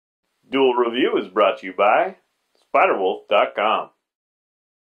Duel Review is brought to you by SpiderWolf.com.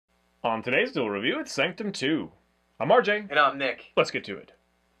 On today's Duel Review, it's Sanctum 2. I'm RJ. And I'm Nick. Let's get to it.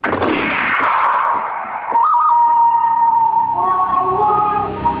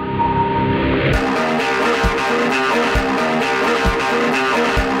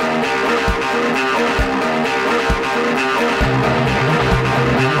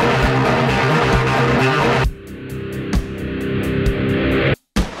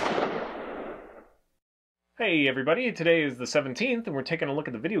 Hey everybody, today is the 17th and we're taking a look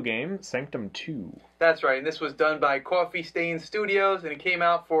at the video game Sanctum 2. That's right, and this was done by Coffee Stain Studios, and it came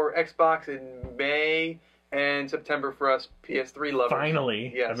out for Xbox in May and September for us PS3 lovers.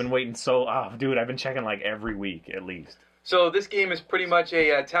 Finally! Yes. I've been waiting dude, I've been checking like every week at least. So this game is pretty much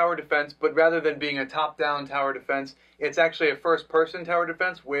a tower defense, but rather than being a top-down tower defense, it's actually a first-person tower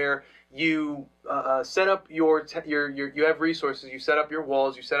defense where you set up you have resources, you set up your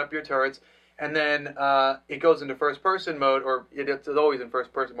walls, you set up your turrets, and then it goes into first-person mode, or it's always in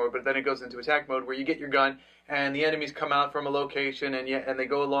first-person mode, but then it goes into attack mode where you get your gun, and the enemies come out from a location, and they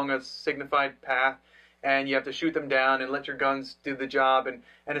go along a signified path, and you have to shoot them down and let your guns do the job, and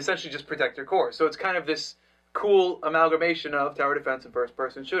essentially just protect your core. So it's kind of this cool amalgamation of tower defense and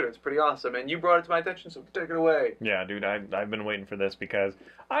first-person shooter. It's pretty awesome, and you brought it to my attention, so take it away. Yeah, dude, I've been waiting for this because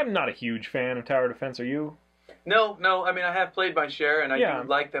I'm not a huge fan of tower defense. Are you? No, I mean, I have played my share, and I do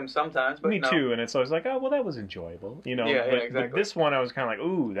like them sometimes, but Me no. too, and it's always like, oh, well, that was enjoyable, you know? Yeah, but exactly. This one, I was kind of like,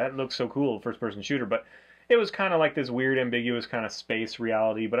 ooh, that looks so cool, first-person shooter, but it was kind of like this weird, ambiguous kind of space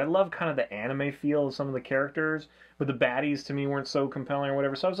reality, but I love kind of the anime feel of some of the characters, but the baddies, to me, weren't so compelling or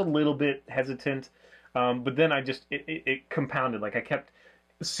whatever, so I was a little bit hesitant, but then I just, it compounded, like, I kept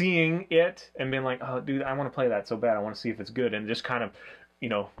seeing it and being like, oh, dude, I want to play that so bad, I want to see if it's good, and just kind of, you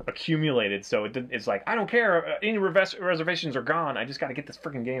know, accumulated. So it's like, I don't care, any reservations are gone, I just got to get this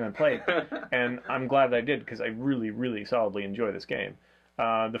freaking game and play it. And I'm glad that I did, because I really, really solidly enjoy this game.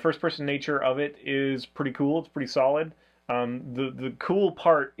 The first-person nature of it is pretty cool, it's pretty solid. The cool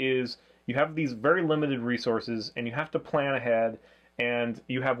part is you have these very limited resources, and you have to plan ahead, and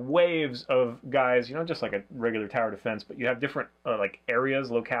you have waves of guys, you know, just like a regular tower defense, but you have different like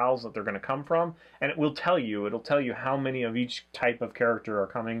areas, locales that they're going to come from, and it'll tell you how many of each type of character are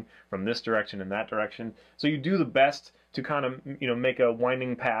coming from this direction and that direction. So you do the best to kind of, you know, make a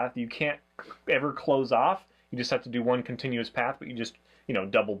winding path. You can't ever close off. You just have to do one continuous path, but you just, you know,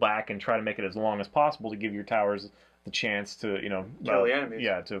 double back and try to make it as long as possible to give your towers the chance to, you know, kill the enemies.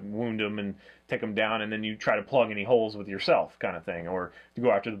 Yeah, to wound them and take them down, and then you try to plug any holes with yourself, kind of thing, or to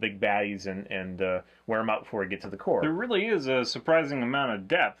go after the big baddies and wear them out before you get to the core. There really is a surprising amount of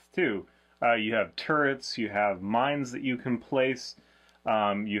depth too. You have turrets, you have mines that you can place,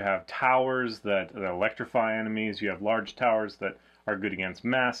 you have towers that electrify enemies, you have large towers that are good against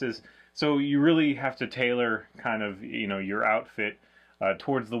masses. So you really have to tailor kind of, you know, your outfit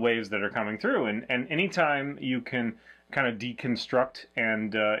towards the waves that are coming through, and anytime you can kind of deconstruct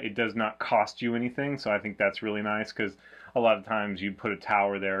and it does not cost you anything, so I think that's really nice, because a lot of times you put a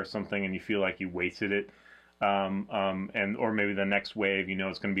tower there or something and you feel like you wasted it, or maybe the next wave, you know,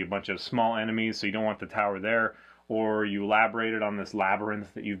 it's going to be a bunch of small enemies, so you don't want the tower there, or you elaborated on this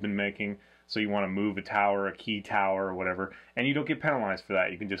labyrinth that you've been making, so you want to move a tower, a key tower or whatever, and you don't get penalized for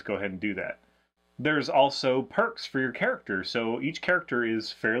that. You can just go ahead and do that. There's also perks for your character, so each character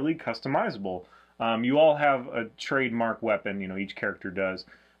is fairly customizable. You all have a trademark weapon, you know, each character does,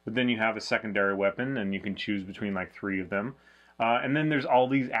 but then you have a secondary weapon, and you can choose between like 3 of them. And then there's all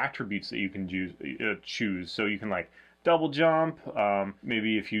these attributes that you can choose, so you can like double jump,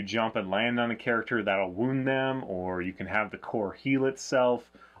 maybe if you jump and land on a character, that'll wound them, or you can have the core heal itself,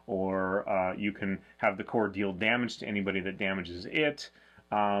 or you can have the core deal damage to anybody that damages it.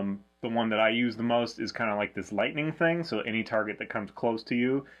 The one that I use the most is kind of like this lightning thing, so any target that comes close to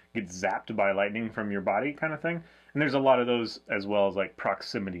you gets zapped by lightning from your body kind of thing. And there's a lot of those, as well as like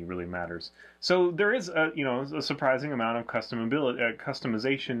proximity really matters. So there is a, you know, a surprising amount of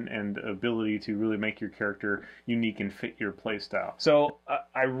customization and ability to really make your character unique and fit your playstyle. So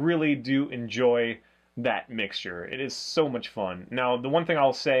I really do enjoy that mixture. It is so much fun. Now, the one thing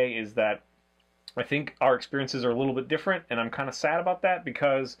I'll say is that I think our experiences are a little bit different, and I'm kind of sad about that,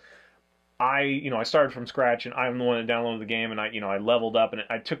 because I started from scratch, and I'm the one that downloaded the game, and I leveled up, and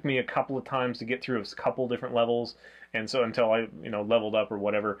it took me a couple of times to get through a couple different levels, and so until I, leveled up or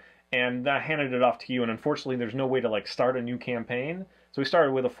whatever, and I handed it off to you, and unfortunately there's no way to like start a new campaign, so we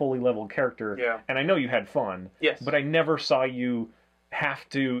started with a fully leveled character, and I know you had fun, but I never saw you have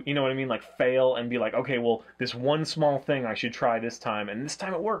to, you know what I mean, like fail and be like, okay, well, this one small thing I should try this time, and this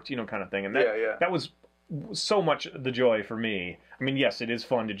time it worked, kind of thing, and that was so much the joy for me. I mean, yes, it is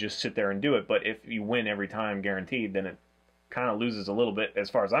fun to just sit there and do it, but if you win every time guaranteed, then it kind of loses a little bit as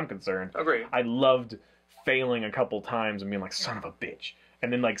far as I'm concerned. Agreed. I loved failing a couple times and being like, son of a bitch.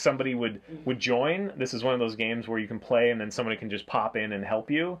 And then like somebody would join. This is one of those games where you can play and then somebody can just pop in and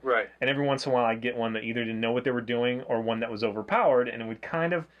help you. Right. And every once in a while I'd get one that either didn't know what they were doing or one that was overpowered, and it would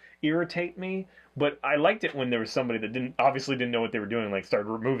kind of irritate me. But I liked it when there was somebody that obviously didn't know what they were doing, like started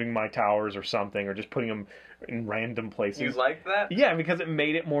removing my towers or something, or just putting them in random places. You liked that? Yeah, because it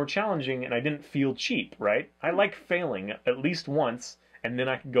made it more challenging, and I didn't feel cheap, right? I like failing at least once, and then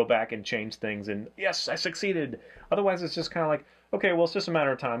I could go back and change things, and yes, I succeeded. Otherwise, it's just kind of like, okay, well, it's just a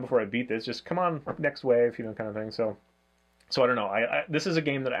matter of time before I beat this. Just come on, next wave, kind of thing. So I don't know. This is a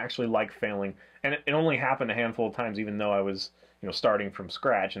game that I actually like failing, and it only happened a handful of times, even though I was starting from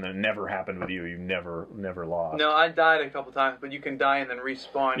scratch, and then it never happened with you. You never lost. No, I died a couple times, but you can die and then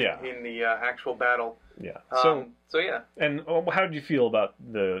respawn in the actual battle. Yeah. So yeah. And how did you feel about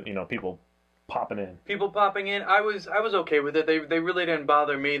the people popping in? People popping in, I was okay with it. They really didn't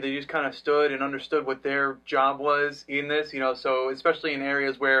bother me. They just kind of stood and understood what their job was in this. So especially in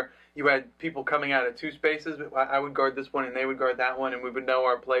areas where you had people coming out of two spaces, I would guard this one and they would guard that one, and we would know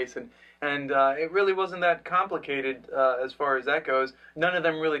our place. And it really wasn't that complicated as far as that goes. None of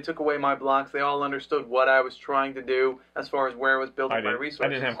them really took away my blocks. They all understood what I was trying to do as far as where I was building my resources. I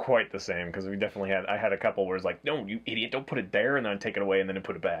didn't have quite the same, because we definitely I had a couple where it's like, no, you idiot, don't put it there, and then I'd take it away and then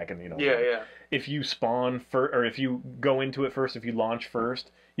put it back. And Yeah. If you spawn or if you go into it first, if you launch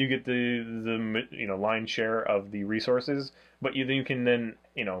first, you get the lion's share of the resources, but you can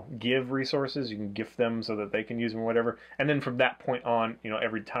give resources, you can gift them so that they can use them or whatever, and then from that point on,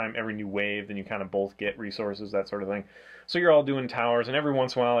 every new wave, then you kind of both get resources, that sort of thing. So you're all doing towers, and every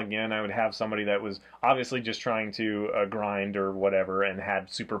once in a while, again, I would have somebody that was obviously just trying to grind or whatever, and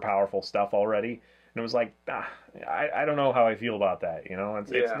had super powerful stuff already, and it was like, I don't know how I feel about that.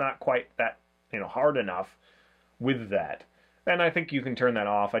 It's not quite that hard enough with that. And I think you can turn that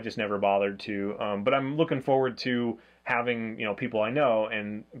off. I just never bothered to. But I'm looking forward to having people I know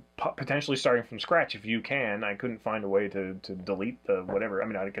and potentially starting from scratch if you can. I couldn't find a way to delete the whatever. I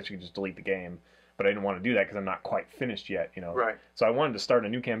mean, I guess you could just delete the game, but I didn't want to do that because I'm not quite finished yet. Right. So I wanted to start a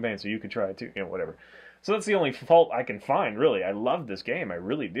new campaign so you could try it too. Whatever. So that's the only fault I can find, really. I love this game. I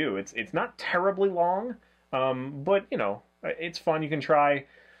really do. It's not terribly long, but it's fun. You can try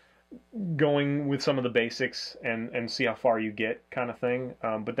going with some of the basics and see how far you get, kind of thing.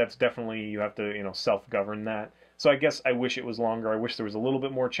 But that's definitely, you have to self-govern that. So I guess I wish it was longer. I wish there was a little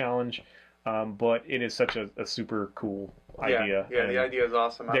bit more challenge. But it is such a super cool idea. Yeah, the idea is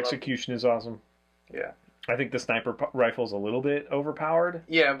awesome. The execution is awesome. Yeah. I think the sniper rifle is a little bit overpowered.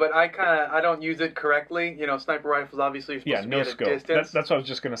 Yeah, but I don't use it correctly. Sniper rifles obviously are supposed to be at a distance. That's what I was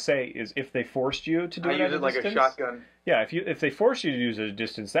just going to say, is if they forced you to do it at a distance. I use it like a shotgun. Yeah, if they forced you to use it at a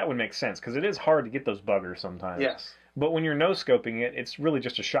distance, that would make sense, because it is hard to get those buggers sometimes. Yes. But when you're no-scoping it, it's really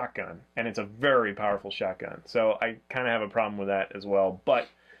just a shotgun, and it's a very powerful shotgun. So I kind of have a problem with that as well. But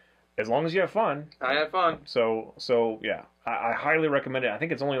as long as you have fun. I had fun. So yeah. I highly recommend it. I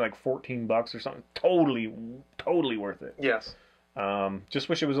think it's only like $14 or something. Totally worth it. Yes. Just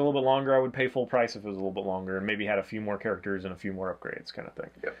wish it was a little bit longer. I would pay full price if it was a little bit longer, and maybe had a few more characters and a few more upgrades, kind of thing.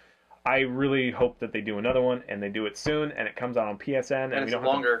 Yep. I really hope that they do another one, and they do it soon, and it comes out on PSN, and we don't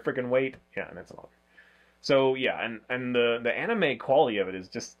have to freaking wait. Yeah, and it's longer. So yeah, and the anime quality of it is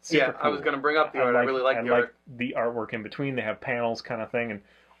just super cool. I was going to bring up the art. I really like the art. The artwork in between. They have panels, kind of thing, and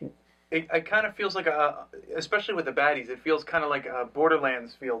it kind of feels like especially with the baddies, it feels kind of like a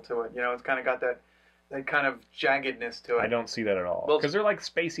Borderlands feel to it. It's kind of got that kind of jaggedness to it. I don't see that at all. Because they're like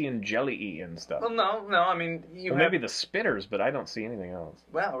spacey and jelly-y and stuff. Well, no, I mean, maybe the spitters, but I don't see anything else.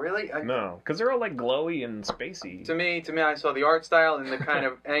 Wow, really? No, because they're all like glowy and spacey. To me, I saw the art style and the kind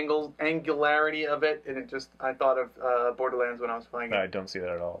of angularity of it, and I thought of Borderlands when I was playing it. I don't see that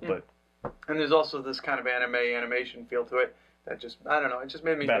at all, but... And there's also this kind of animation feel to it that I don't know, it just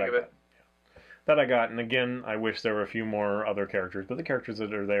made me think of it. That I got, and again, I wish there were a few more other characters, but the characters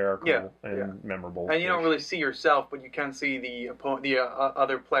that are there are cool and memorable. And you don't really see yourself, but you can see the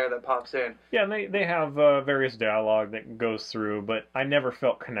other player that pops in. Yeah, and they have various dialogue that goes through, but I never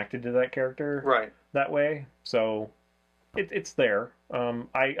felt connected to that character that way, so it's there.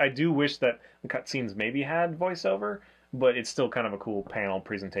 I do wish that the cutscenes maybe had voiceover, but it's still kind of a cool panel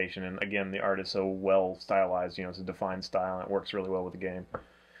presentation, and again, the art is so well stylized, it's a defined style, and it works really well with the game.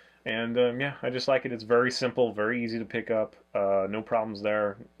 And yeah, I just like it. It's very simple, very easy to pick up. No problems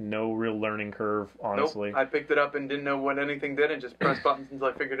there. No real learning curve, honestly. Nope. I picked it up and didn't know what anything did, and just pressed buttons until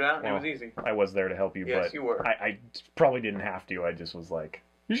I figured it out, and it was easy. I was there to help you, yes, but you were. I probably didn't have to. I just was like,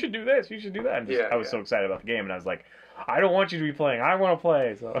 you should do this, you should do that. I was so excited about the game, and I was like, I don't want you to be playing. I want to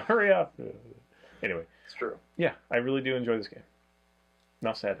play, so hurry up. Anyway. It's true. Yeah, I really do enjoy this game.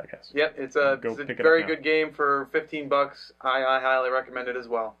 Not sad, I guess. Yep, it's a very good game for $15. I highly recommend it as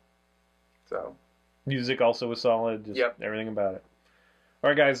well. So. Music also was solid. Just everything about it. All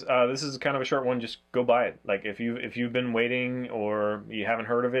right, guys. This is kind of a short one. Just go buy it. Like if you've been waiting or you haven't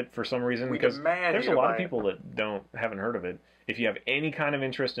heard of it for some reason, because there's a lot of people that haven't heard of it. If you have any kind of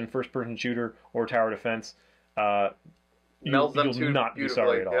interest in first-person shooter or tower defense, you'll not be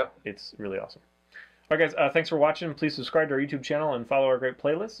sorry at all. Yep. It's really awesome. All right, guys, thanks for watching. Please subscribe to our YouTube channel and follow our great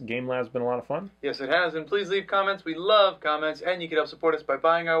playlists. Game Lab's been a lot of fun. Yes, it has. And please leave comments. We love comments. And you can help support us by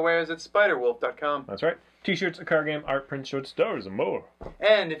buying our wares at spiderwolf.com. That's right. T-shirts, a card game, art, print, short stories, and more.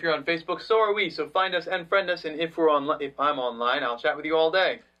 And if you're on Facebook, so are we. So find us and friend us. And if I'm online, I'll chat with you all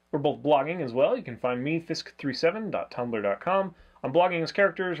day. We're both blogging as well. You can find me, fisk37.tumblr.com. I'm blogging as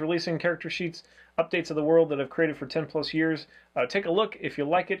characters, releasing character sheets, updates of the world that I've created for 10 plus years. Take a look. If you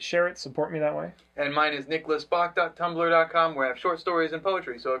like it, share it, support me that way. And mine is nicholasbach.tumblr.com, where I have short stories and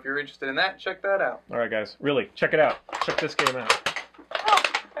poetry. So if you're interested in that, check that out. All right, guys. Really, check it out. Check this game out. Oh,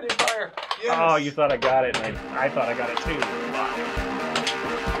 I didn't fire. Yes. Oh, you thought I got it, and I thought I got it too.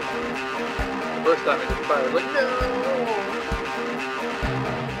 First time I didn't fire. Like, no!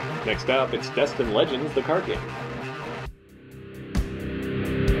 Next up, it's Destin Legends, the card game.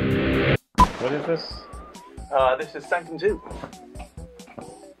 What is this? This is Sanctum 2.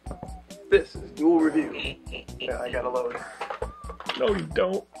 This is Duel Review. Yeah, I gotta load. No, you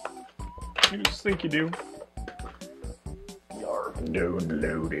don't. You just think you do. Yarp. Don't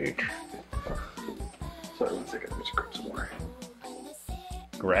load it. Sorry, 1 second. Let me just grab some water.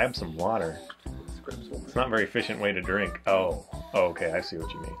 Grab some water? It's not a very efficient way to drink. Oh, okay, I see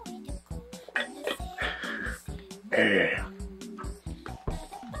what you mean.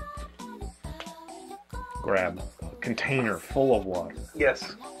 Grab a container full of water.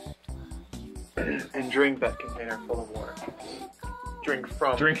 Yes. And drink that container full of water. Drink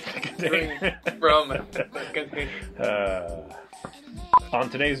from. Drink the container. Drink from the container. On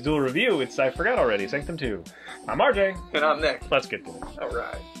today's Duel Review, I forgot already, Sanctum 2. I'm RJ. And I'm Nick. Let's get to it.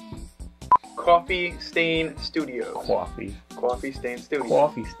 Alright. Coffee Stain Studios. Coffee Stain Studios.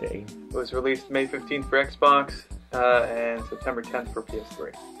 Coffee Stain. It was released May 15th for Xbox and September 10th for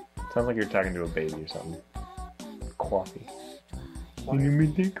PS3. Sounds like you're talking to a baby or something. Coffee. Can you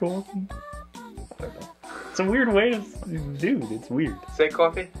make that coffee? I don't know. It's a weird way to... Dude, it's weird. Say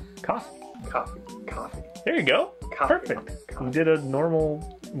coffee? Coffee. Coffee. There you go. Coffee. Perfect. You did a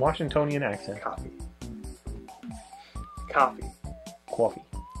normal Washingtonian accent. Coffee. Coffee.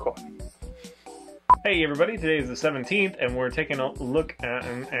 Hey everybody, today is the 17th and we're taking a look at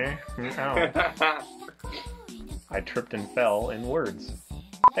I tripped and fell in words.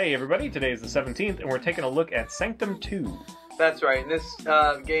 Hey everybody, today is the 17th and we're taking a look at Sanctum 2. That's right, and this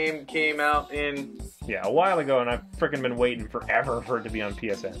game came out in... Yeah, a while ago, and I've frickin' been waiting forever for it to be on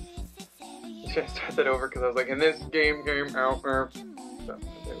PSN. Should I start that over? Because I was like, in this game came out... So,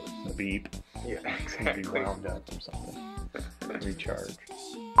 Beep. Yeah, exactly. Be wound up or something. Recharge.